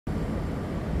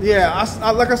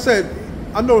Yeah, like I said,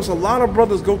 I notice a lot of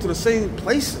brothers go to the same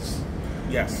places.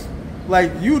 Yes.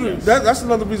 Like that's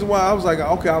another reason why I was like,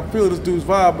 okay, I'm feeling this dude's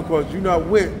vibe because you're not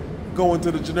with going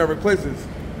to the generic places.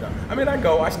 No. I mean,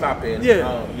 I stop in.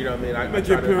 Yeah. You know what I mean?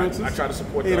 I try to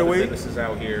support the other businesses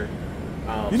out here.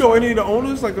 You know any of the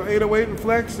owners, like 808 and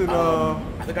Flex and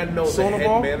I think I know the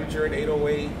head manager in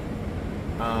 808.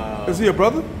 Is he a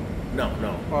brother? No.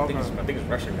 Oh, I think it's a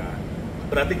Russian guy.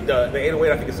 But I think the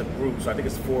 808, I think it's a group, so I think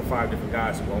it's 4 or 5 different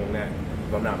guys who own that,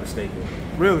 if I'm not mistaken.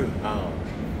 Really?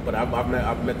 But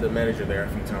I've met the manager there a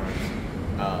few times,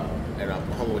 and I've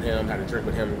hung with him, had a drink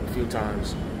with him a few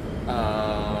times.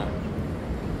 I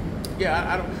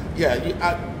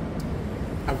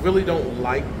really don't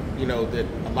like, that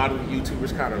a lot of the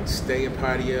YouTubers kind of stay in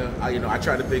Pattaya. I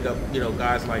try to big up,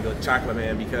 guys like Chocolate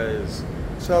Man because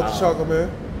shout out to Chocolate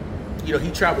Man.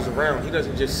 He travels around. He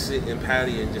doesn't just sit in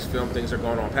Pattaya and just film things that are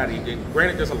going on in Pattaya.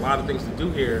 Granted, there's a lot of things to do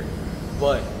here,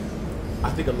 but I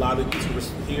think a lot of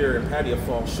YouTubers here in Pattaya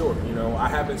fall short. I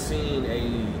haven't seen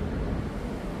a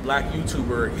black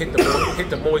YouTuber hit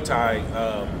the Muay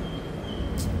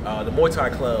Thai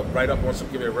club right up on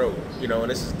Sukhumvit Road. And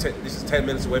this is 10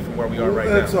 minutes away from where we are right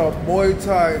now. It's a Muay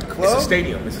Thai club.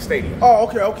 It's a stadium. Oh,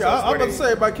 okay. So I'm about to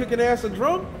say by kicking ass and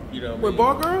drunk. With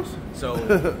bar girls. So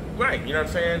right, you know what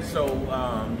I'm saying. So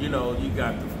you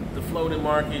got the floating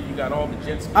market. You got all the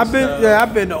jet ski I've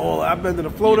been to all. I've been to the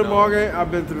floating market.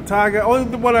 I've been to the tiger. Only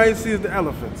the one I didn't see is the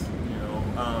elephants.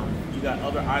 You got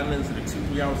other islands that are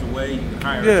 2-3 hours away. You can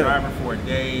hire a driver for a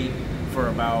day for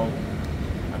about.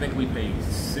 I think we paid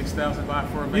 6,000 baht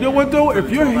for a van. You know what though? If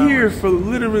you're here for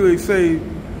literally say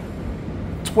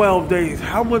 12 days,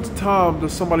 how much time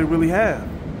does somebody really have?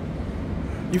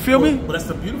 You feel me? But that's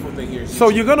the beautiful thing here. So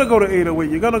you're gonna go to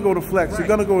 808, you're gonna go to Flex, you're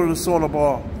gonna go to the sauna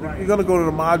bar, you're gonna go to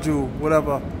the module,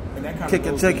 whatever. And that kind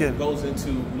Kickin' of goes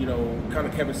into kind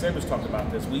of Kevin Samuels talked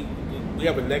about this. We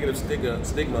have a negative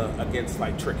stigma against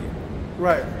like tricking.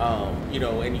 Right. And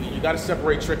you got to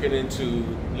separate tricking into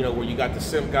where you got the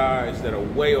simp guys that are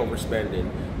way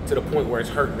overspending to the point where it's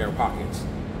hurting their pockets.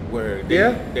 Where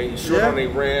they short on their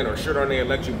rent or short on their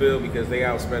electric bill because they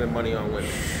out spending money on women.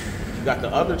 You got the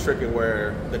other tricking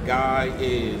where the guy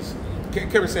is,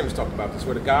 Kevin Samuels talked about this,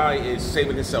 where the guy is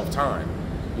saving himself time.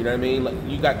 You know what I mean? Like,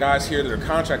 you got guys here that are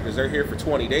contractors, they're here for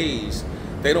 20 days.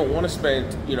 They don't want to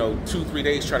spend, 2-3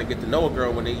 days trying to get to know a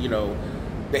girl when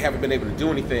they haven't been able to do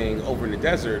anything over in the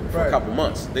desert for a couple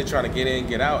months. They're trying to get in,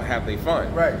 get out, have their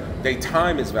fun. Right. Their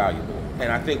time is valuable.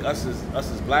 And I think us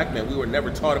as black men, we were never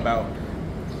taught about,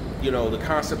 the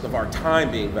concept of our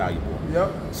time being valuable.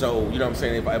 Yep. So, what I'm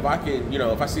saying, if I can,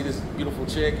 if I see this beautiful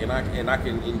chick and I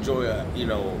can enjoy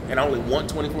and I only want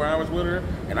 24 hours with her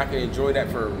and I can enjoy that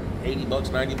for $80,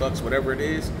 $90, whatever it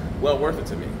is, well worth it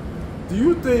to me. Do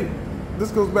you think,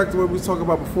 this goes back to what we was talking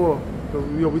about before, because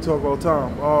we talk all the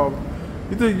time.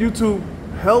 You think YouTube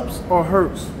helps or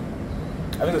hurts?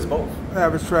 I think it's both.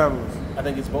 Average travelers. I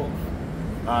think it's both.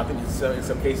 I think in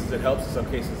some cases it helps, in some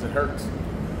cases it hurts.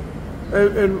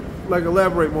 And like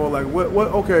elaborate more, like what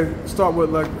okay, start with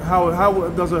like how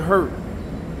does it hurt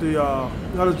how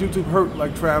does YouTube hurt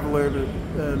like traveling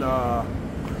and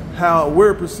how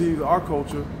we're perceived, our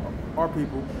culture, our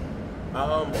people?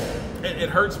 It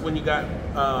hurts when you got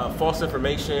false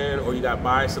information or you got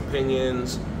biased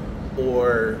opinions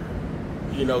or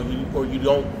you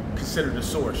don't consider the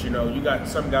source. You got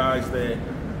some guys that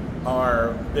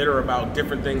are bitter about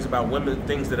different things about women,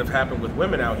 things that have happened with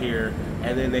women out here,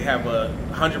 and then they have a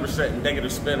 100%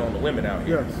 negative spin on the women out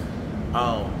here.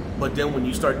 Yes. But then when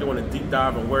you start doing a deep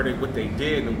dive on what they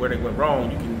did and where they went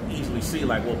wrong, you can easily see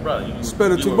like, well, brother, you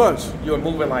spending too much. You were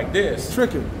moving like this,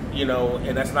 tricking.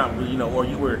 And that's not, or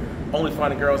you were only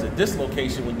finding girls at this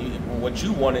location when what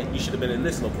you wanted, you should have been in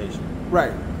this location.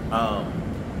 Right.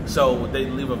 So they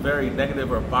leave a very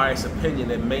negative or biased opinion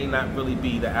that may not really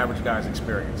be the average guy's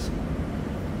experience.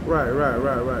 Right.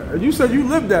 And you said you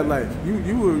lived that life.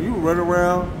 You were running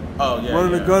around. Oh yeah.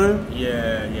 Running and gunning.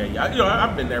 Yeah.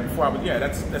 I've been there before.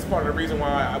 That's part of the reason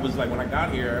why I was like when I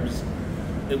got here,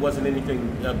 it wasn't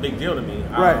anything a big deal to me.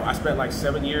 Right. I spent like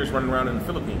 7 years running around in the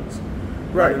Philippines.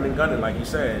 Right. Running and gunning, like you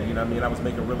said. I was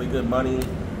making really good money.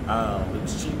 It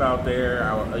was cheap out there.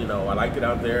 I liked it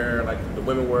out there. Like the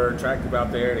women were attractive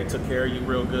out there. They took care of you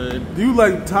real good. Do you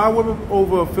like Thai women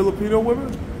over Filipino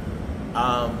women?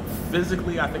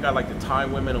 Physically, I think I like the Thai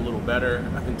women a little better.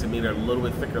 I think to me they're a little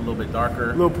bit thicker, a little bit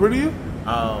darker. A little prettier?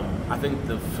 I think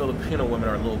the Filipino women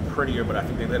are a little prettier, but I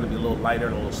think they tend to be a little lighter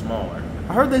and a little smaller.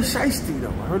 I heard they shiesty though.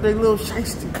 I heard they a little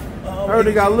shiesty. I heard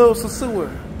they got a little Sasua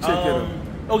chick in them.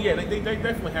 Oh yeah, they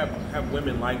definitely have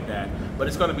women like that, but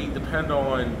it's going to depend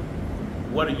on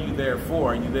what are you there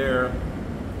for. Are you there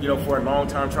you know, for a long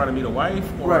time trying to meet a wife,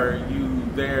 or are you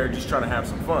there just trying to have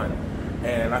some fun?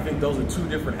 And I think those are two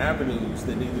different avenues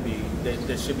that need to be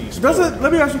that should be explored.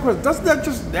 Let me ask you a question. Doesn't that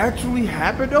just naturally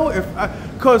happen though?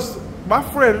 Because my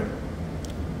friend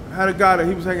had a guy that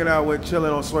he was hanging out with,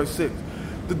 chilling on Soy 6.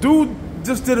 The dude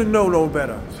just didn't know no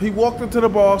better. He walked into the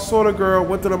bar, saw the girl,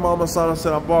 went to the mama, son, and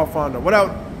said, "I'm bar finder,"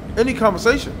 without any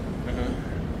conversation.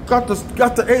 Got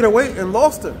the 808 and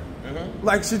lost her.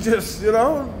 Like she just, you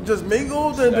know, just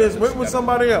mingled and just went with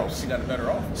somebody else. She got a better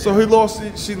offer. So he lost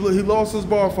his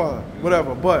bar fine,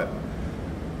 whatever. But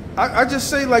I just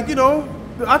say, like, you know,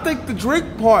 I think the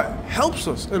drink part helps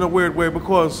us in a weird way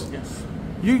because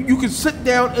you can sit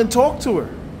down and talk to her.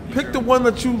 Pick the one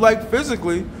that you like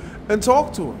physically and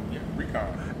talk to her. Yeah,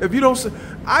 recon. If you don't,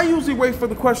 I usually wait for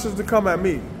the questions to come at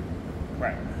me.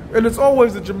 Right. And it's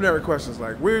always the generic questions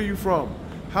like, where are you from?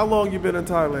 How long you been in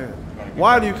Thailand?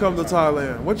 Why do you come to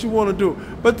Thailand? What you want to do?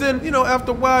 But then, you know,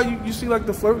 after a while, you see like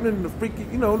the flirting and the freaky,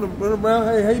 you know, the running around.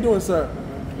 Hey, how you doing, sir?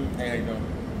 Hey, how you doing?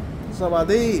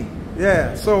 Somebody.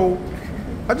 Yeah. So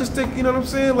I just think, you know what I'm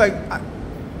saying? Like,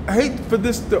 I hate for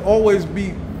this to always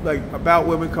be like about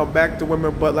women, come back to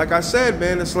women. But like I said,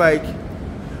 man, it's like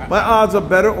my odds are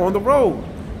better on the road.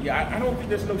 Yeah, I don't think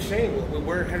there's no shame.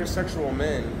 We're heterosexual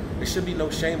men. There should be no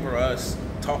shame for us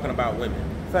talking about women.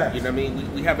 Facts. You know what I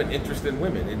mean? We have an interest in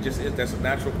women. It just is. That's a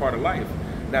natural part of life.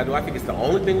 Now, do I think it's the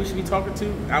only thing we should be talking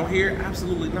to out here?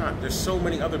 Absolutely not. There's so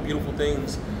many other beautiful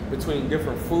things between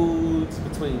different foods,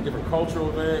 between different cultural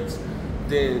events,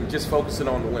 than just focusing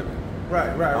on the women.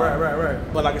 Right.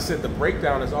 But like I said, the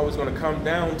breakdown is always going to come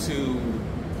down to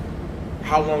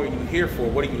how long are you here for?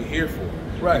 What are you here for?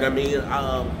 Right. You know what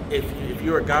I mean? If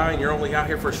you're a guy and you're only out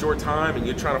here for a short time and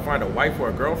you're trying to find a wife or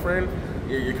a girlfriend,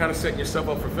 you're kind of setting yourself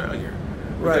up for failure.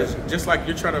 Because just like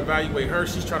you're trying to evaluate her,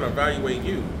 she's trying to evaluate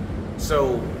you.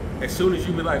 So as soon as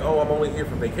you be like, oh, I'm only here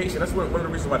for vacation, that's one of the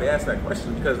reasons why they ask that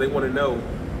question, because they want to know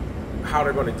how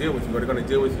they're going to deal with you. Are they going to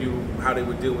deal with you how they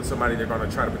would deal with somebody they're going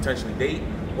to try to potentially date,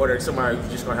 or they're somebody who's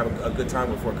just going to have a good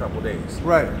time with for a couple of days.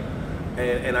 Right.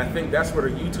 And I think that's where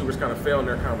the YouTubers kind of fail in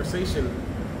their conversation,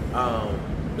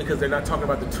 because they're not talking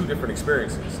about the two different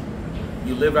experiences.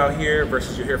 You live out here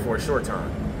versus you're here for a short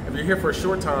time. If you're here for a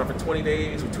short time, for 20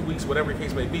 days or 2 weeks, whatever the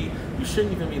case may be, you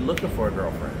shouldn't even be looking for a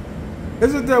girlfriend.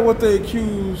 Isn't that what they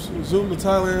accuse Zoom to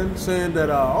Thailand, saying that,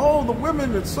 oh, the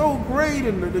women are so great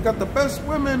and they got the best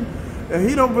women, and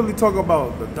he don't really talk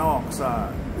about the dark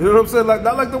side. You know what I'm saying? Like,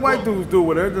 not like the white dudes do,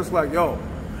 where they're just like, yo.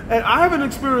 And I haven't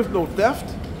experienced no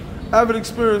theft. I haven't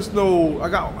experienced no,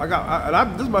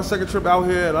 this is my second trip out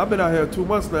here, and I've been out here 2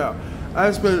 months now.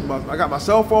 I got my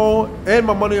cell phone and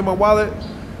my money in my wallet.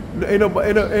 Ain't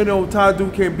no Thai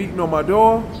dude came beating on my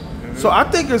door. So I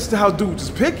think it's how dudes is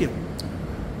picking.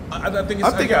 I think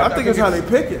it's how they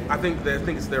pick it. I think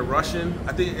it's they're rushing.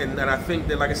 I think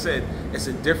that, like I said, it's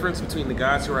a difference between the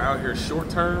guys who are out here short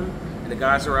term and the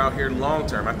guys who are out here long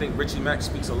term. I think Richie Mack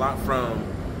speaks a lot from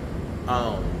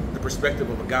the perspective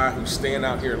of a guy who's staying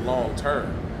out here long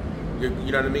term. You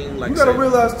know what I mean? Like, you gotta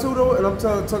realize too, though, and I'm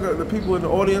talking to the people in the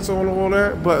audience on all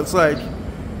that, but it's like,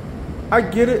 I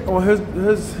get it on his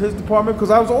department,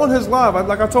 because I was on his live.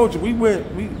 Like I told you,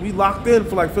 we locked in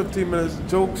for like 15 minutes,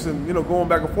 jokes and, you know, going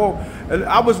back and forth. And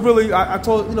I was really, I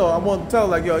told, you know, I wanted to tell,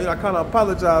 like, yo, you know, I kind of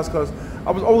apologized because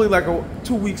I was only like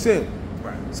 2 weeks in.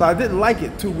 Right. So I didn't like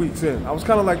it 2 weeks in. I was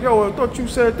kind of like, yo, I thought you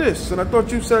said this and I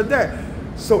thought you said that.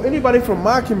 So anybody from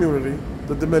my community,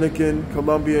 the Dominican,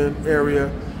 Colombian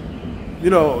area, you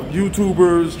know,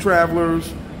 YouTubers,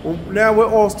 travelers, well, now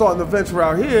we're all starting to venture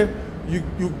out here. You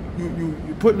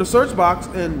put in the search box,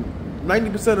 and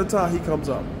 90% of the time he comes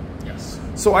up. Yes.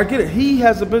 So I get it. He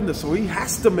has a business, so he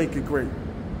has to make it great.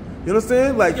 You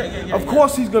understand? Like, of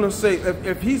course he's gonna say,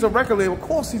 if he's a record label, of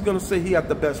course he's gonna say he got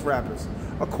the best rappers.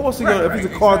 Of course he's gonna. If he's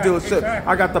a car dealership,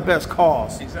 I got the best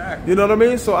cars. Exactly. You know what I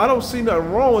mean? So I don't see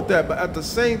nothing wrong with that. But at the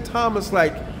same time, it's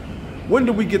like, when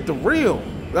do we get the real?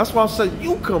 That's why I say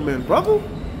you come in, brother.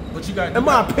 But you got, in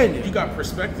my opinion, you got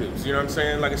perspectives. You know what I'm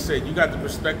saying? Like I said, you got the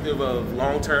perspective of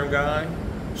long-term guy,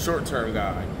 short-term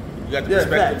guy. You got the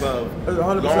perspective of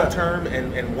 100%. long-term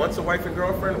and wants a wife and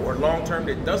girlfriend, or long-term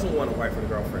that doesn't want a wife and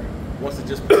girlfriend, wants to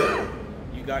just play.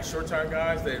 You got short-term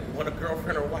guys that want a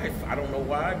girlfriend or wife. I don't know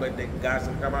why, but the guys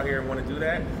that come out here and want to do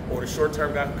that, or the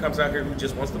short-term guy who comes out here who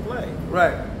just wants to play.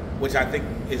 Right. Which I think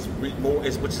is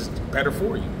which is better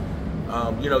for you.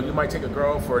 You know, you might take a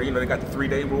girl for, you know, they got the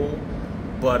 3-day rule.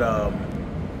 But,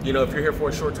 you know, if you're here for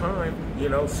a short time, you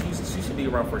know, she should be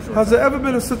around for a short time. Has there ever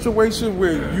been a situation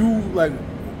where you, like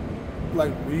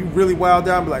you really wild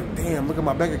down and be like, damn, look at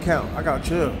my bank account. I got to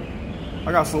chill.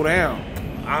 I got to slow down.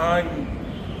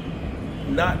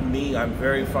 Not me. I'm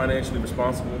very financially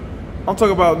responsible. I'm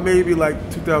talking about maybe like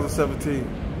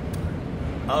 2017.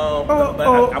 But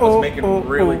I was making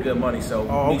really good money, so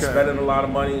me spending a lot of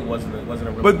money wasn't a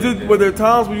really. But were there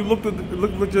times when you looked at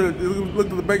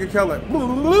the bank account like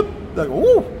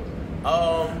ooh,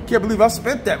 can't believe I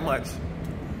spent that much?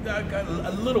 I got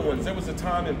little ones. There was a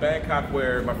time in Bangkok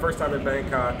where my first time in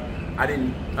Bangkok, I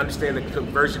didn't understand the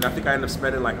conversion. I think I ended up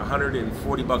spending like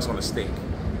 $140 on a steak.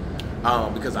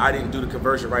 Because I didn't do the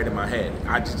conversion right in my head.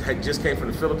 I just came from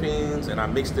the Philippines and I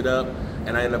mixed it up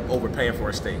and I ended up overpaying for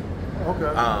a steak. Okay.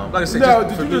 Like I said, now,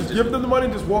 did you just give them the money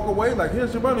and just walk away? Like,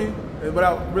 here's your money, and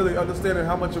without really understanding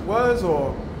how much it was,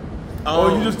 or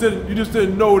you just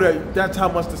didn't know that that's how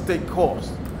much the steak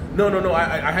cost? No.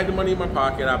 I had the money in my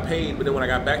pocket. I paid, but then when I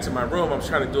got back to my room, I was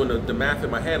trying to do the math in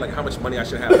my head, like how much money I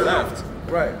should have left.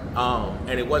 Right.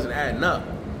 And it wasn't adding up.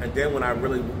 And then when I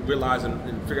really realized and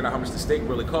figured out how much the steak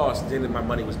really cost, then my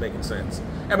money was making sense.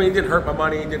 I mean, it didn't hurt my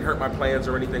money, it didn't hurt my plans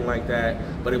or anything like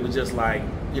that. But it was just like,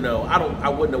 you know, I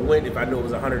wouldn't have went if I knew it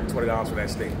was $120 for that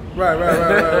steak. Right.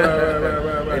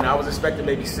 And I was expecting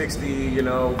maybe 60, you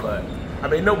know, but I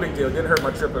mean, no big deal. It didn't hurt my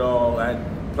trip at all. I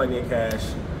had plenty of cash.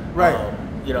 Right.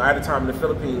 You know, I had a time in the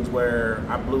Philippines where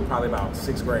I blew probably about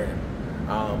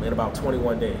 $6,000 in about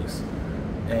 21 days.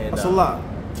 And that's a lot.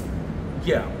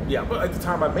 Yeah, but at the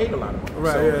time I made a lot of money.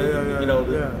 Right, so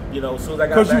you know, as soon as I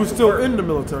got back because you were still work, in the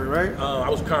military, right? I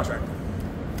was a contractor.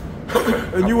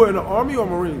 And you were in the Army or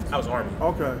Marines? I was Army.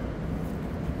 Okay.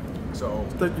 So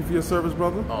thank you for your service,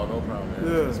 brother. Oh, no problem, man.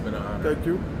 Yeah, it's been an honor. Thank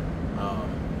you.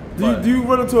 Do you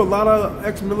run into a lot of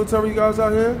ex-military guys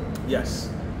out here? Yes.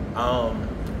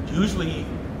 Usually,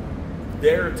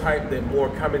 they're the type that more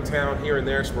come in town here and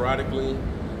there sporadically.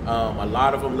 A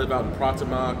lot of them live out in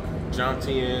Pratamak,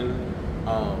 Jomtien.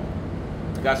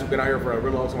 The guys who've been out here for a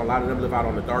real long time, a lot of them live out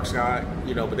on the dark side,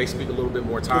 you know, but they speak a little bit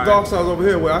more Thai. The dark side's over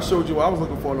here where I showed you I was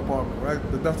looking for an apartment,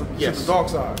 right? That's the dark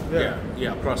side.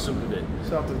 Yeah, across Sukhumvit.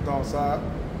 Shout out to the dark side.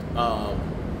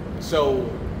 So,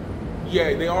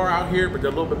 yeah, they are out here, but they're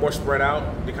a little bit more spread out.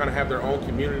 They kind of have their own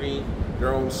community,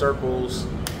 their own circles,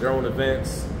 their own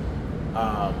events.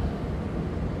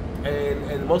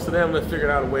 And most of them have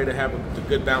figured out a way to have a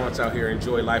good balance out here,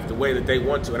 enjoy life the way that they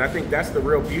want to. And I think that's the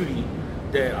real beauty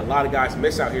that a lot of guys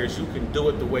miss out here is you can do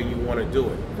it the way you want to do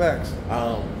it. Facts.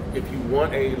 If you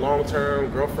want a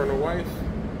long-term girlfriend or wife,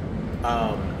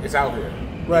 it's out here.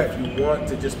 Right. If you want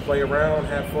to just play around,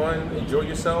 have fun, enjoy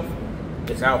yourself,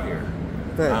 it's out here.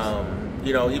 Thanks.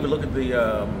 You know, even look at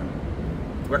the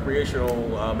recreational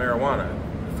marijuana.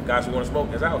 For guys who want to smoke,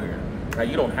 it's out here. Now,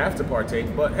 you don't have to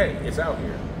partake, but hey, it's out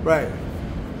here. Right.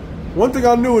 One thing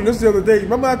I knew, and this the other day,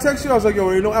 remember I texted you, I was like,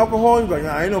 yo, ain't no alcohol? He was like,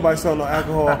 nah, ain't nobody selling no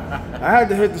alcohol. I had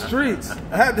to hit the streets.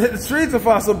 I had to hit the streets to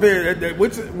find some beer,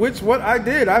 what I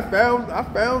did. I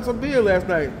found some beer last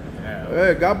night. Yeah.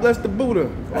 Hey, God bless the Buddha.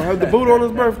 I had the Buddha on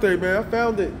his birthday, man. I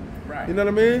found it. Right. You know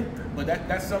what I mean? But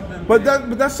that's something. But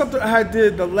that's something I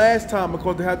did the last time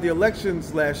because they had the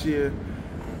elections last year.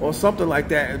 Or something like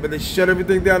that, but they shut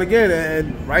everything down again.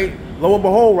 And lo and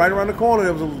behold, right around the corner,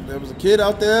 there was a kid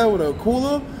out there with a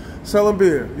cooler selling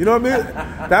beer. You know what I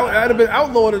mean? That'd have been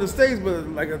outlawed in the States, but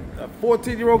like a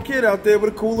 14-year-old kid out there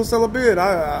with a cooler selling beer. And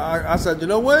I said, you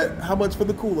know what? How much for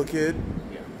the cooler, kid?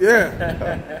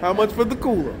 Yeah. How much for the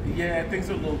cooler? Yeah, things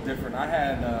are a little different.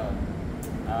 I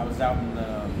was out in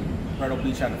Myrtle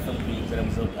Beach out in the Philippines,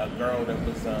 and there was a girl that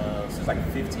was she was like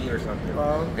 15 or something,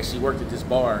 and she worked at this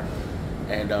bar.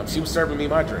 And she was serving me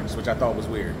my drinks, which I thought was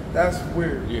weird. That's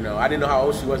weird. You know, I didn't know how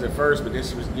old she was at first, but then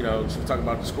she was talking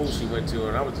about the school she went to,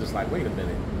 and I was just like, wait a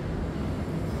minute.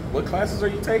 What classes are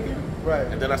you taking? Right.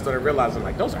 And then I started realizing,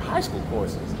 like, those are high school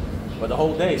courses. But the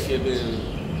whole day, she had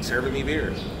been serving me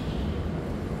beers.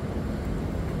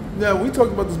 Now, we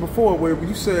talked about this before, where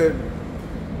you said,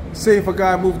 say if a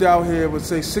guy moved out here with,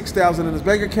 say, $6,000 in his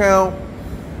bank account,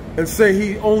 and say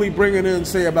he only bringing in,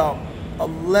 say, about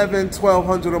 $1,100,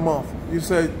 $1,200 a month. You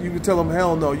said you could tell him,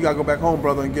 hell no, you gotta go back home,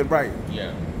 brother, and get right.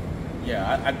 Yeah.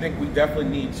 I think we definitely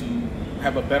need to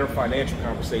have a better financial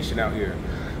conversation out here.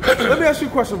 Let me ask you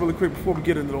a question really quick before we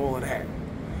get into all of that.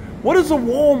 What does a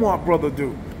Walmart brother do?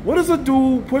 What does a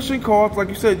dude pushing carts, like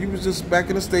you said, you was just back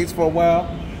in the States for a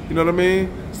while, you know what I mean?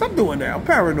 Stop doing that, I'm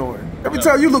paranoid. Every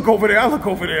time you look over there, I look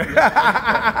over there.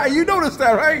 You notice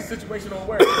that, right? Situational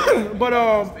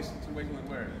awareness.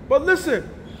 But listen,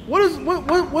 what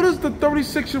does the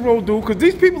 36-year-old do? Because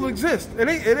these people exist. It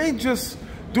ain't just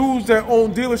dudes that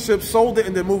own dealerships, sold it,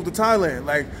 and then moved to Thailand.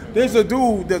 Like, there's a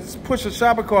dude that's pushing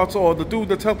shopping carts, or the dude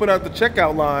that's helping out the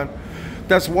checkout line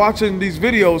that's watching these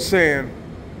videos saying,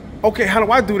 okay, how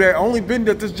do I do that? I only been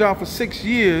at this job for 6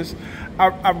 years.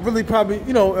 I really probably,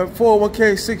 you know, at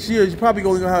 401k 6 years, you probably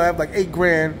only gonna have like 8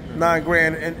 grand, 9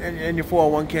 grand in your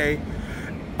 401k.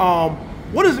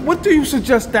 What do you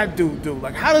suggest that dude do?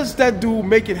 Like, how does that dude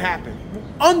make it happen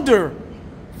under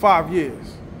 5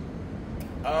 years?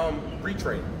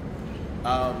 Retrain.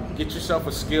 Get yourself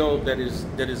a skill that is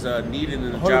needed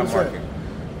in the 100%. job market.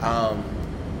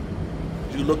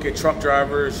 You look at truck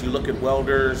drivers, you look at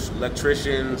welders,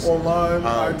 electricians. Online,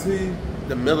 IT.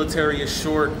 The military is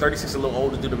short. 36 is a little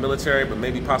old to do the military, but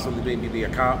possibly be a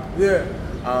cop. Yeah.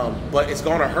 But it's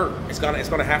gonna hurt. It's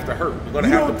gonna have to hurt. You're gonna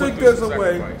You have don't to think put there's through a some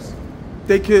way sacrifice.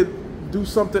 they could do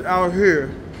something out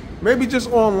here, maybe just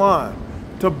online,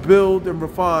 to build and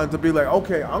refine, to be like,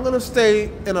 okay, I'm gonna stay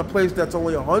in a place that's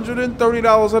only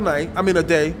 $130 a night. I mean a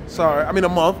day. Sorry, I mean a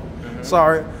month. Mm-hmm.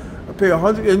 Sorry, I pay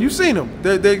 100, and you've seen them.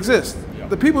 They exist. Yep.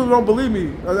 The people who don't believe me,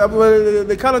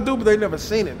 they kind of do, but they never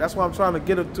seen it. That's why I'm trying to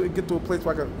get to a place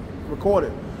where I can record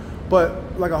it.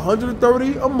 But like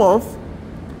 130 a month,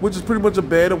 which is pretty much a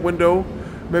bed, a window,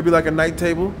 maybe like a night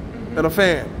table, and a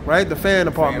fan, right? The fan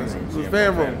apartments, the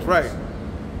fan rooms, right?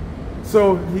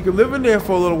 So he could live in there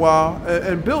for a little while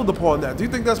and build upon that. Do you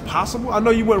think that's possible? I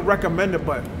know you wouldn't recommend it,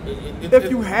 but if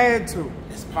you had to.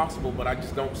 It's possible, but I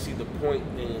just don't see the point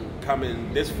in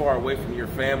coming this far away from your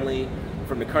family,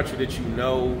 from the country that you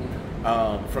know,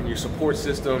 from your support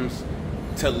systems,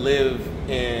 to live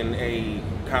in a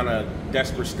kind of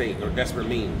desperate state or desperate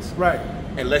means. Right.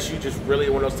 Unless you just really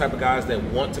one of those type of guys that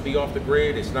want to be off the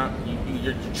grid. It's not,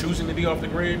 you're choosing to be off the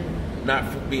grid,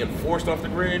 not being forced off the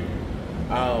grid.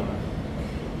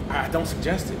 I don't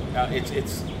suggest it.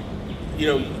 It's you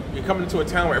know, you're coming into a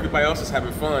town where everybody else is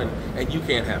having fun and you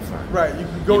can't have fun. Right, you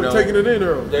can go taking it in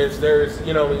early. There's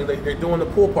you know, they're doing the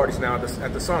pool parties now at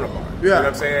the sauna bar. Yeah. You know what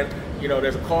I'm saying? You know,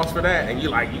 there's a cost for that, and you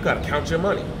got to count your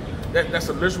money. That's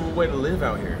a miserable way to live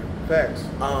out here. Facts.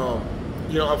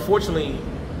 You know, unfortunately,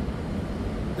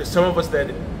 there's some of us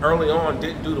that early on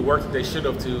didn't do the work that they should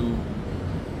have to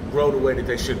grow the way that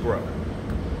they should grow.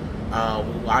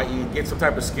 I.e., get some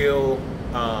type of skill,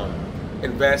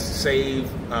 invest,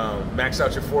 save, max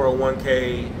out your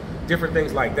 401k, different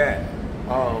things like that.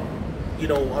 You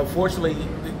know, unfortunately,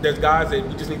 there's guys that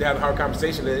we just need to have a hard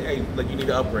conversation that, hey, like, you need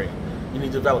to upgrade. You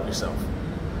need to develop yourself.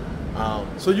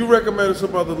 So you recommended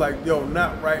some brother like, yo,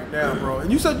 not right now, bro.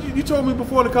 And you said you told me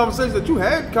before the conversation that you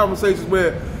had conversations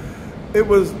where it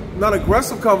was not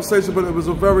aggressive conversation, but it was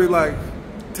a very like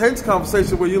tense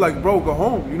conversation where you're like, bro, go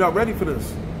home. You're not ready for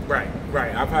this. Right.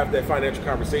 I've had that financial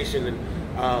conversation,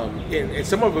 and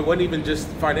some of it wasn't even just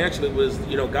financially. It was,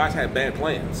 you know, guys had bad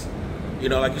plans. You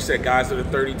know, like you said, guys that are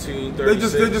 32,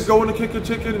 36. They just go in to kick your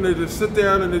chicken and they just sit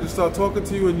down and they just start talking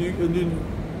to you and you.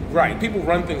 Right. People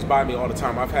run things by me all the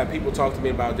time. I've had people talk to me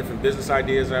about different business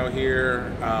ideas out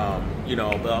here. You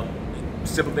know, about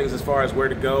simple things as far as where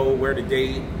to go, where to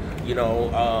date. You know,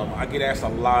 I get asked a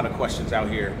lot of questions out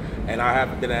here, and I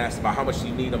haven't been asked about how much do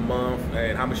you need a month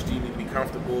and how much do you need to be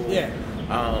comfortable. Yeah.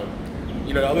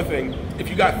 You know, the other thing, if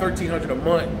you got $1,300 a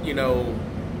month, you know,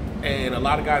 and a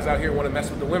lot of guys out here want to mess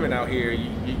with the women out here,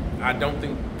 I don't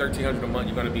think $1,300 a month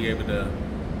you're going to be able to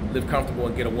live comfortable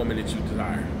and get a woman that you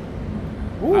desire.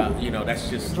 You know, that's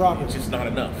just not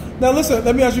enough. Now listen,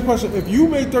 let me ask you a question. If you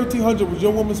made $1,300, would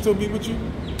your woman still be with you?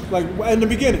 Like in the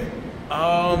beginning?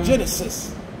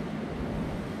 Genesis.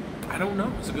 I don't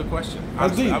know. It's a good question. I'll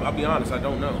be honest, I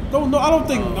don't know. I don't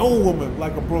think no woman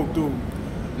like a broke dude.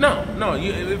 No.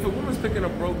 If a woman's picking a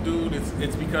broke dude,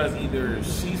 it's because either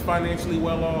she's financially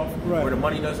well off, right, or the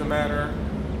money doesn't matter,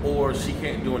 or she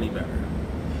can't do any better.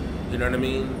 You know what I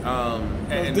mean?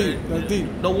 That's deep.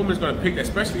 No woman's going to pick that,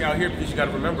 especially out here, because you got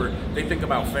to remember, they think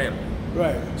about family.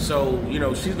 Right. So, you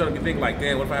know, she's going to think like,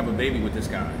 damn, what if I have a baby with this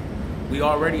guy? We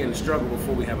already in the struggle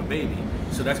before we have a baby.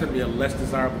 So that's going to be a less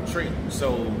desirable trait.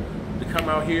 So to come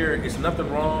out here, it's nothing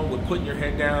wrong with putting your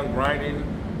head down, grinding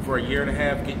for a year and a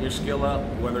half, getting your skill up,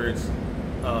 whether it's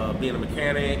being a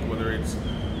mechanic, whether it's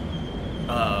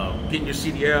getting your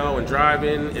CDL and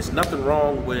driving. It's nothing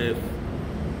wrong with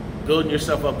building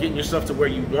yourself up, getting yourself to where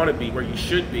you want to be, where you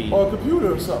should be. Or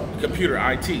computer or something. Computer,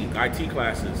 IT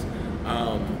classes.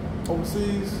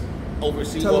 Overseas, Well,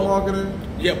 telemarketing.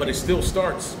 yeah, but it still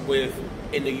starts with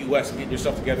in the U.S. and getting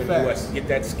yourself together in the U.S. Get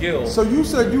that skill. So you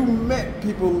said you met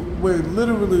people where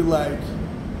literally like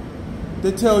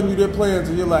they're telling you their plans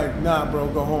and you're like, nah, bro,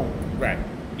 go home. Right.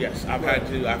 Yes, I've had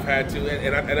to,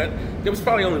 and there was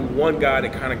probably only one guy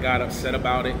that kind of got upset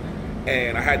about it.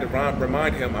 And I had to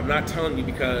remind him, I'm not telling you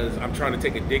because I'm trying to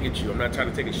take a dig at you. I'm not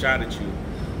trying to take a shot at you.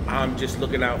 I'm just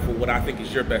looking out for what I think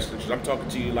is your best interest. I'm talking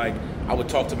to you like I would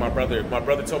talk to my brother. If my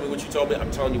brother told me what you told me,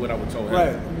 I'm telling you what I would tell him.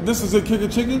 Right. This is a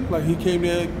Kickin? Like he came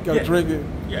there, got a drink it.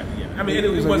 Yeah. I mean,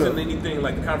 it wasn't anything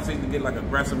like the conversation didn't get like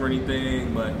aggressive or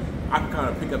anything, but I could kind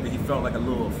of pick up that he felt like a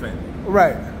little offended.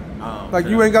 Right. Like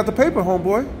you ain't got the paper,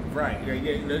 homeboy. Right. Yeah.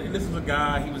 And this was a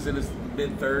guy. He was in his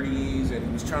mid-30s, and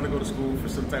he was trying to go to school for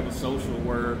some type of social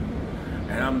work.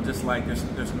 And I'm just like,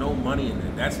 there's no money in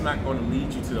it. That's not going to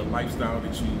lead you to the lifestyle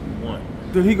that you want.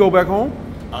 Did he go back home?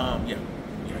 Yeah.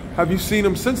 Have you seen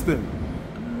him since then?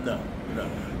 No.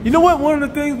 You know what? One of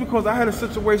the things, because I had a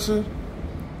situation,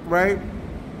 right?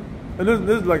 And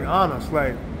this is like honest.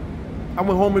 Like, I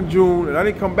went home in June, and I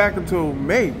didn't come back until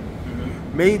May,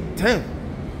 May 10th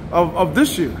of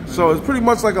this year. So it's pretty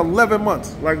much like 11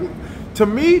 months. Like, to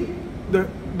me,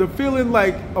 the feeling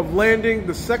like of landing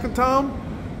the second time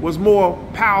was more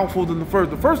powerful than the first.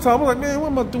 The first time I was like, man,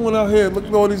 what am I doing out here?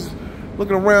 Looking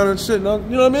around and shit. And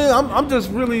you know what I mean? I'm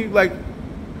just really like,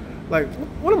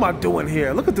 what am I doing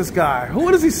here? Look at this guy.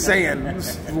 What is he saying?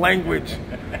 This language,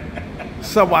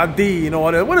 sub ID, you know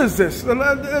what? What is this? And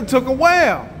it took a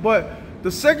while, but the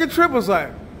second trip was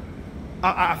like,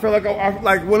 I felt like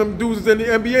like one of them dudes in the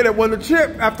NBA that won the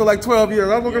chip after like 12 years.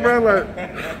 I was looking around like,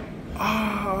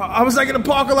 I was like in the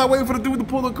parking lot waiting for the dude to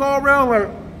pull the car around, like.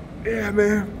 Yeah,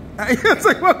 man. It's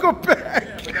like, welcome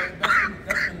back. Yeah, but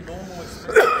that's the normal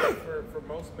experience for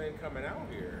most men coming out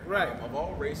here. Right. Of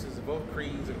all races, of all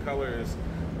creeds and colors.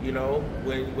 You know,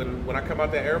 when I come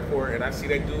out that airport and I see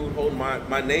that dude holding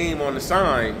my name on the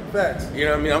sign. Facts. You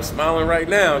know what I mean? I'm smiling right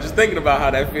now, just thinking about how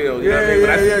that feels. You know what I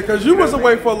mean? Yeah. Because you was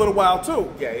away for a little while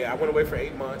too. Yeah. I went away for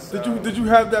 8 months. Did you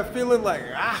have that feeling like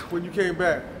when you came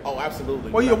back? Oh, absolutely.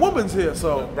 Well, your woman's here,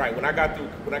 so right. When I got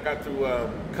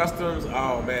through customs,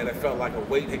 oh man, it felt like a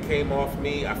weight had came off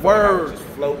me. I felt Word. like I was just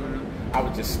floating. I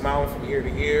was just smiling from ear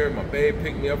to ear. My babe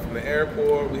picked me up from the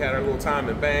airport. We had our little time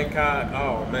in Bangkok.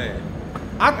 Oh man.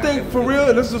 I think for real,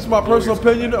 and this is just my personal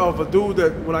opinion of a dude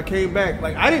that when I came back,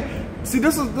 like I didn't see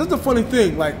this is the funny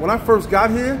thing. Like when I first got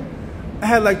here, I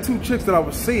had like 2 chicks that I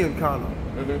was seeing kind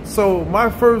of. So my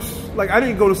first, like I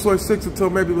didn't go to Soy 6 until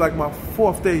maybe like my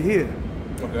 4th day here.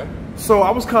 Okay. So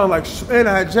I was kind of like, and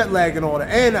I had jet lagging on it,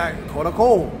 and I caught a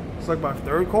cold. It's like my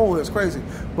 3rd cold. It's crazy,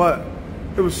 but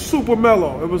it was super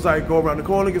mellow. It was like go around the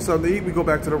corner, get something to eat, we go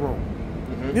back to the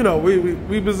room. You know,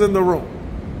 we was in the room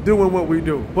doing what we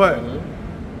do, but.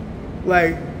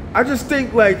 Like, I just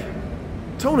think, like,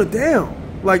 tone it down.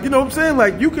 Like, you know what I'm saying?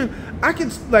 Like, I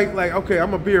can, like, okay,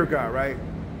 I'm a beer guy, right?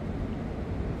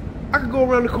 I could go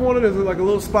around the corner, there's like a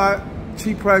little spot,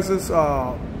 cheap prices,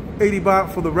 80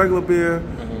 baht for the regular beer,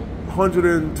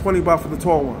 120 baht for the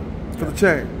tall one, for the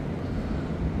chain.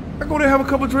 I go there, have a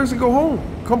couple of drinks and go home.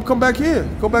 Come back here.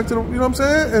 Go back to the, you know what I'm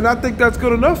saying? And I think that's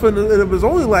good enough. And it was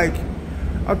only like,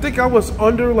 I think I was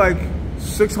under like,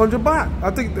 600 baht.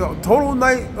 I think the total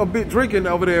night of bit drinking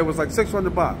over there was like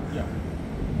 600 baht. Yeah.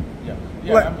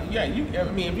 Like,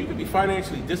 I mean, if you could be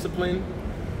financially disciplined,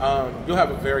 you'll have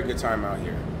a very good time out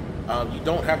here. You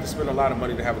don't have to spend a lot of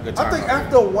money to have a good time. I think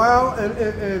after a while,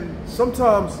 and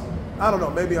sometimes I don't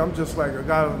know. Maybe I'm just like a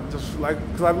guy just like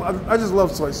because I just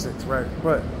love Soy 6, right?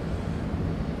 But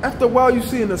after a while, you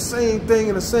seeing the same thing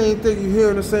and the same thing. You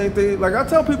hearing the same thing. Like I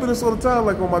tell people this all the time,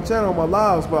 like on my channel, on my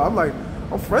lives. But I'm like.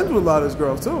 I'm friends with a lot of these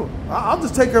girls too. I'll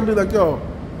just take her and be like, yo,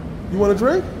 you want a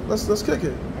drink? Let's kick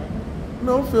it. You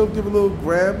know, give a little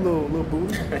grab, little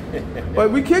booty.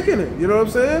 But we kicking it, you know what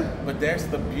I'm saying? But that's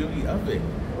the beauty of it.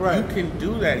 Right. You can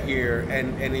do that here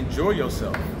and enjoy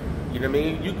yourself. You know what I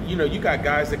mean? You know, you got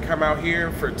guys that come out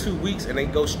here for 2 weeks and they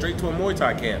go straight to a Muay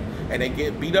Thai camp and they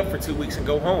get beat up for 2 weeks and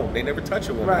go home. They never touch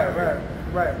a woman.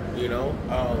 Right. You know?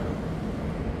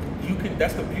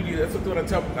 That's the beauty. That's what I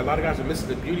tell a lot of guys are missing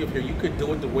the beauty of here. You could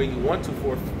do it the way you want to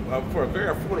for a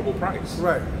very affordable price.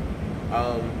 Right.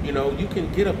 You know, you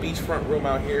can get a beachfront room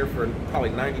out here for probably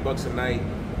 90 bucks a night,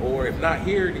 or if not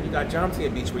here, then you got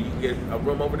Jomtien Beach where you can get a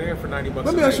room over there for 90 bucks.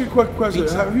 Let me ask you a quick question.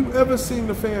 Have you ever seen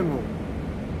the fan room?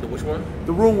 The which one?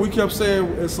 The room we kept saying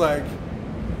it's like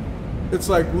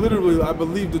literally. I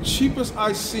believe the cheapest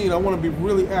I seen. I want to be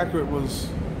really accurate was.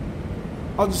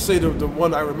 I'll just say the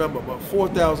one I remember, but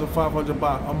 4,500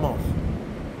 baht a month.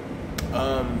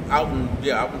 Out in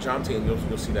Jomtien,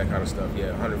 you'll see that kind of stuff.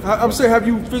 Yeah, 100. I'm saying, have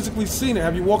you physically seen it?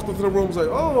 Have you walked into the rooms like,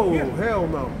 oh hell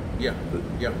no? Yeah.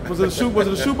 Was it a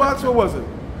shoebox or was it?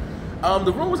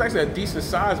 The room was actually a decent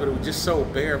size, but it was just so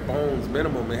bare bones,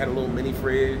 minimum. It had a little mini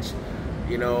fridge.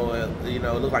 You know, it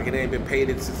looked like it ain't been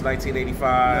painted since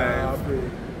 1985. Nah,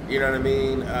 you know what I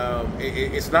mean?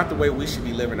 It's not the way we should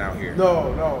be living out here.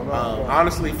 No.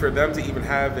 Honestly, for them to even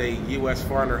have a U.S.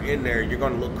 foreigner in there, you're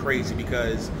going to look crazy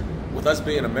because with us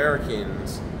being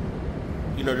Americans,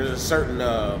 you know, there's a certain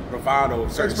bravado,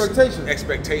 certain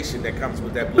expectation that comes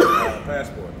with that blue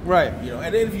passport. Right. You know,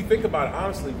 and then if you think about it,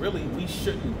 honestly, really, we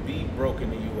shouldn't be broke in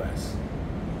the U.S.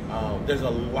 There's a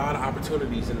lot of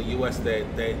opportunities in the U.S.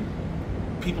 that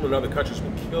people in other countries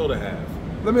would kill to have.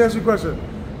 Let me ask you a question.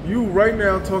 You right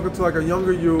now talking to like a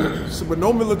younger you with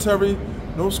no military,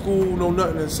 no school, no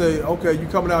nothing, and say, okay, you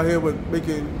coming out here with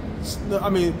making, I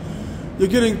mean, you're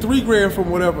getting $3 grand from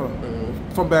whatever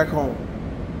from back home.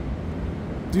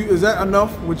 Is that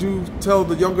enough? Would you tell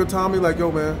the younger Tommy like,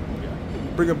 yo, man,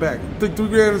 bring it back? You think $3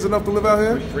 grand is enough to live out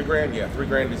here? $3 grand, yeah. $3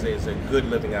 grand is a good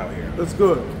living out here. That's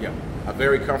good. Yeah, a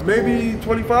very comfortable. Maybe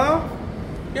 25.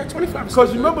 Yeah, 25.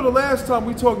 Because you remember the last time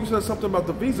we talked, you said something about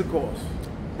the visa cost.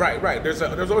 Right. There's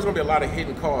always going to be a lot of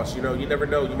hidden costs. You know, you never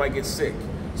know. You might get sick,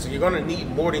 so you're going to need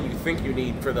more than you think you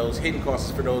need for those hidden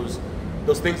costs, for those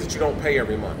things that you don't pay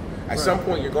every month. At some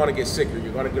point, you're going to get sick, or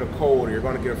you're going to get a cold, or you're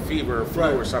going to get a fever or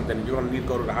flu or something, and you're going to need to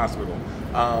go to the hospital.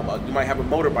 You might have a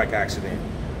motorbike accident,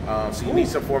 so you need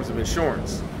some forms of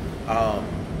insurance.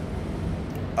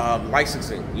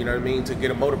 Licensing, you know what I mean? To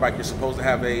get a motorbike, you're supposed to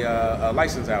have a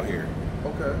license out here.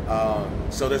 Okay.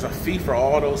 So there's a fee for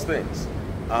all those things.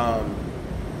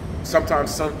 Sometimes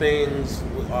some things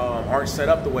aren't set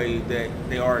up the way that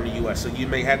they are in the U.S., so you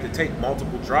may have to take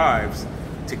multiple drives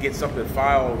to get something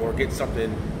filed or get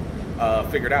something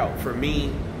figured out. For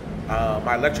me,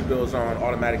 my electric bill is on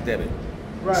automatic debit.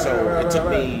 It took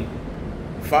me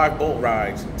 5 boat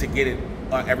rides to get it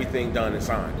everything done and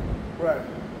signed. Right.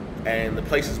 And the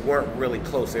places weren't really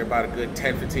close. They're about a good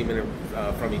 10-15 minutes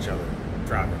from each other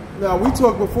driving. Now, we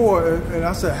talked before, and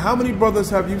I said, how many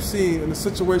brothers have you seen in the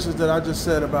situations that I just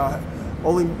said about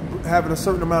only having a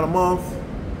certain amount a month,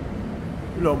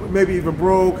 you know, maybe even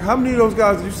broke? How many of those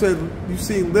guys you said you've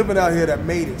seen living out here that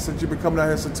made it since you've been coming out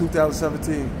here since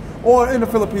 2017? Or in the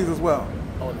Philippines as well?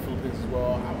 Oh, in the Philippines as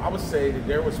well. I would say that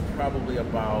there was probably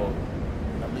about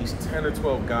at least 10 or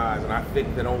 12 guys, and I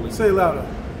think that only... Say it louder. I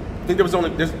think there was only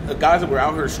guys that were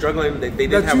out here struggling. They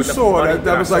didn't have enough money.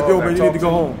 That was like, yo, man, you need to go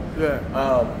home. Yeah,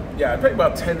 I think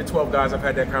about 10 to 12 guys I've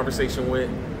had that conversation with.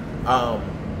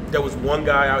 There was one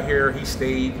guy out here. He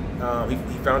stayed. He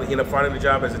ended up finding a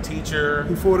job as a teacher.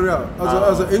 He fought it out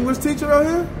as an English teacher out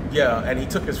here. Yeah, and he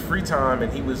took his free time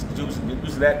and he was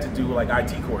using that to do like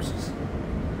IT courses.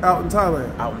 Out in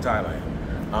Thailand. Out in Thailand.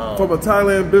 From a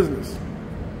Thailand business.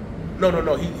 No.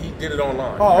 He did it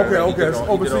online. Oh, okay. He did it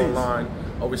Overseas. online.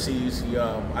 Overseas,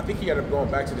 I think he ended up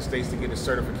going back to the States to get his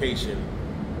certification,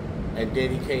 and then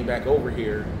he came back over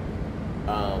here,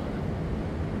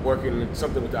 working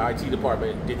something with the IT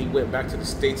department. Then he went back to the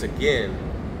States again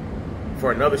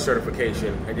for another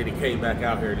certification, and then he came back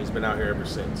out here, and he's been out here ever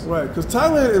since. Right, because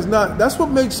Thailand is not. That's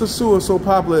what makes Sasua so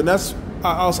popular, and that's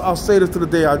I'll say this to the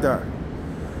day I die.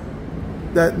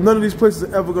 That none of these places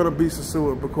are ever going to be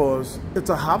Sasua because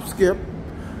it's a hop skip.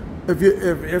 If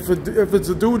it's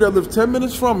a dude that lives 10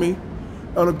 minutes from me,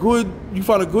 you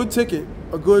find a good ticket,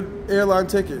 a good airline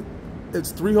ticket,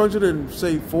 it's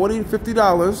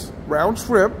 $340-$50 round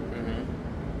trip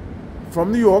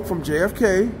from New York, from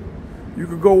JFK. You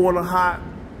could go on a hot,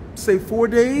 say 4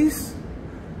 days,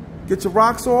 get your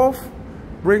rocks off,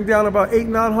 bring down about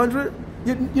 800-900.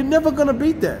 You're never gonna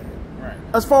beat that. Right.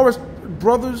 As far as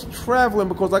brothers traveling,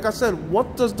 because like I said,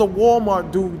 what does the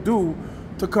Walmart do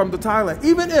to come to Thailand?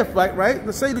 Even if, right?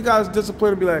 Let's say the guy's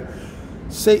disciplined and be like,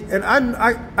 and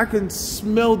I can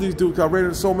smell these dudes. I ran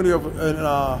into so many of in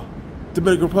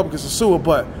Dominican Republic, Sasua,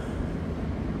 but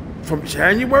from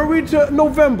January to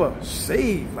November,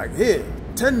 save like here,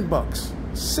 $10,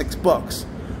 $6,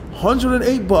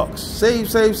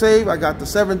 $108. Save. I got the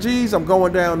 7 G's. I'm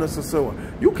going down to Sasua.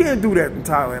 You can't do that in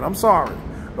Thailand. I'm sorry.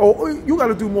 Or you got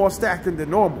to do more stacking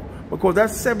than normal. Because that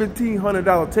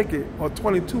 $1,700 ticket or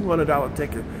 $2,200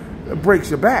 ticket breaks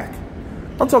your back.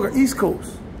 I'm talking East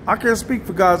Coast. I can't speak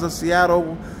for guys in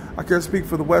Seattle. I can't speak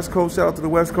for the West Coast. Shout out to the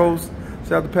West Coast.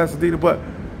 Shout out to Pasadena. But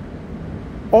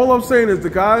all I'm saying is the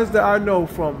guys that I know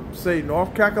from, say,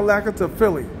 North Kakalaka to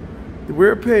Philly,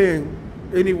 we're paying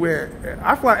anywhere.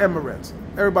 I fly Emirates.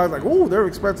 Everybody's like, ooh, they're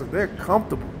expensive. They're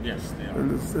comfortable. Yes, they are.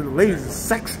 And the ladies are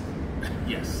sexy.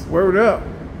 Yes. Word up.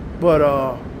 But,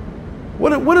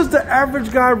 what is the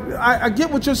average guy? I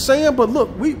get what you're saying, but look,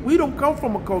 we don't come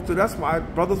from a culture. That's why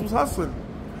brothers was hustling.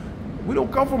 We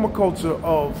don't come from a culture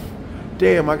of,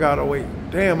 damn, I gotta wait.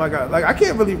 Damn, I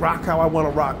can't really rock how I want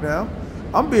to rock now.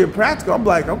 I'm being practical. I'm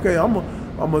like, okay, I'm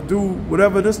gonna do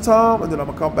whatever this time, and then I'm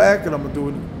gonna come back and I'm gonna do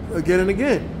it again and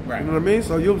again. Right. You know what I mean?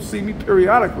 So you'll see me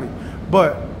periodically.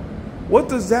 But what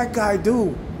does that guy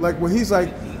do? Like when he's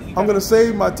like, I'm gonna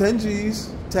save my 10 G's,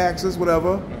 taxes,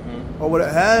 whatever. Or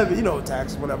whatever,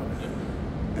 taxes, whatever.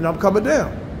 and I'm coming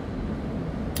down.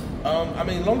 I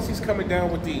mean, as long as he's coming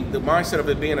down with the mindset of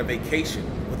it being a vacation,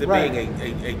 with it Right.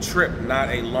 being a trip, not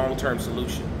a long-term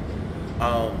solution.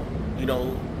 You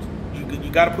know,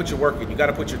 you got to put your work in. You got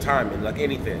to put your time in, like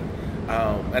anything.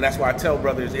 And that's why I tell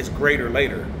brothers, it's greater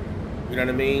later. You know what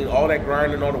I mean? All that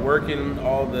grinding, all the working,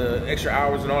 all the extra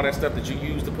hours and all that stuff that you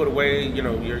use to put away, you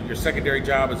know, your secondary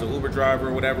job as an Uber driver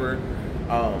or whatever,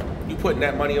 you putting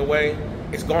that money away,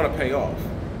 it's going to pay off.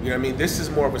 You know what I mean? This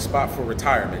is more of a spot for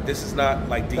retirement. This is not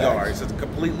like DR. It's a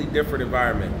completely different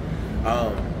environment.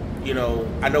 You know,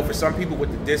 I know for some people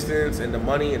with the distance and the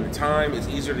money and the time, it's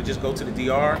easier to just go to the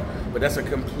DR, but that's a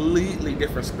completely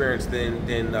different experience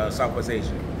than Southwest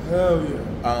Asia. Hell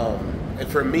yeah. And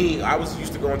for me, I was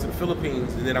used to going to the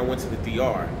Philippines, and then I went to the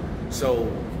DR. So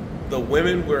the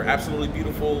women were absolutely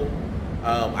beautiful.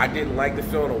 I didn't like the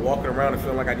feeling of walking around and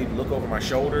feeling like I need to look over my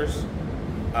shoulders.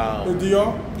 The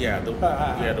DR? Yeah,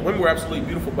 the women were absolutely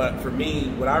beautiful, but for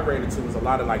me, what I ran into was a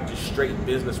lot of like just straight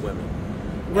business women.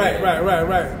 Right.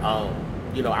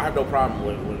 You know, I have no problem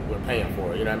with paying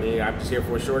for it. You know what I mean? I'm just here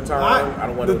for a short time. I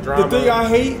don't want no drama. The thing I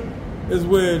hate is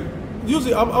when,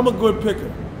 usually I'm a good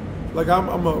picker. Like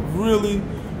I'm a really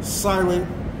silent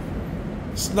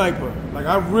sniper. Like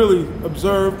I really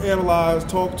observe, analyze,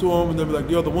 talk to them, and then be like,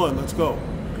 "You're the one. Let's go."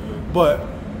 But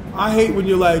I hate when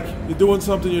you're like, you're doing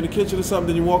something, you're in the kitchen or something,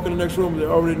 then you walk in the next room, they're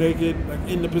already naked, like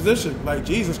in the position. Like,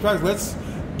 Jesus Christ, let's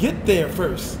get there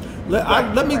first.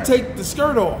 Let me take the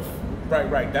skirt off.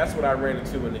 Right. That's what I ran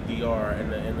into in the DR,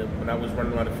 and when I was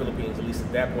running around the Philippines, at least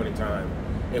at that point in time,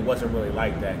 it wasn't really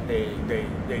like that.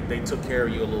 They took care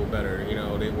of you a little better. You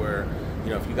know, they were,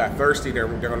 you know, if you got thirsty, they're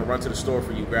going to run to the store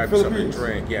for you, grab you something to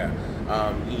drink. Yeah,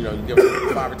 you know, you give them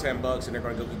 $5 or $10, and they're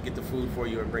going to go get the food for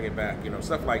you and bring it back. You know,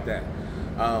 stuff like that.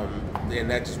 And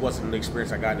that just wasn't the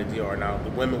experience I got in the DR. Now the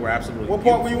women were absolutely. What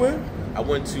beautiful. part were you in? I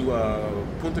went to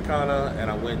Punta Cana, and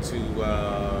I went to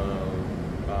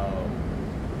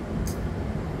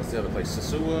what's the other place?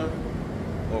 Sosua,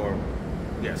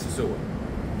 Sosua.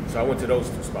 So I went to those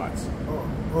two spots. Oh,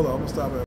 hold on, I'm gonna stop it.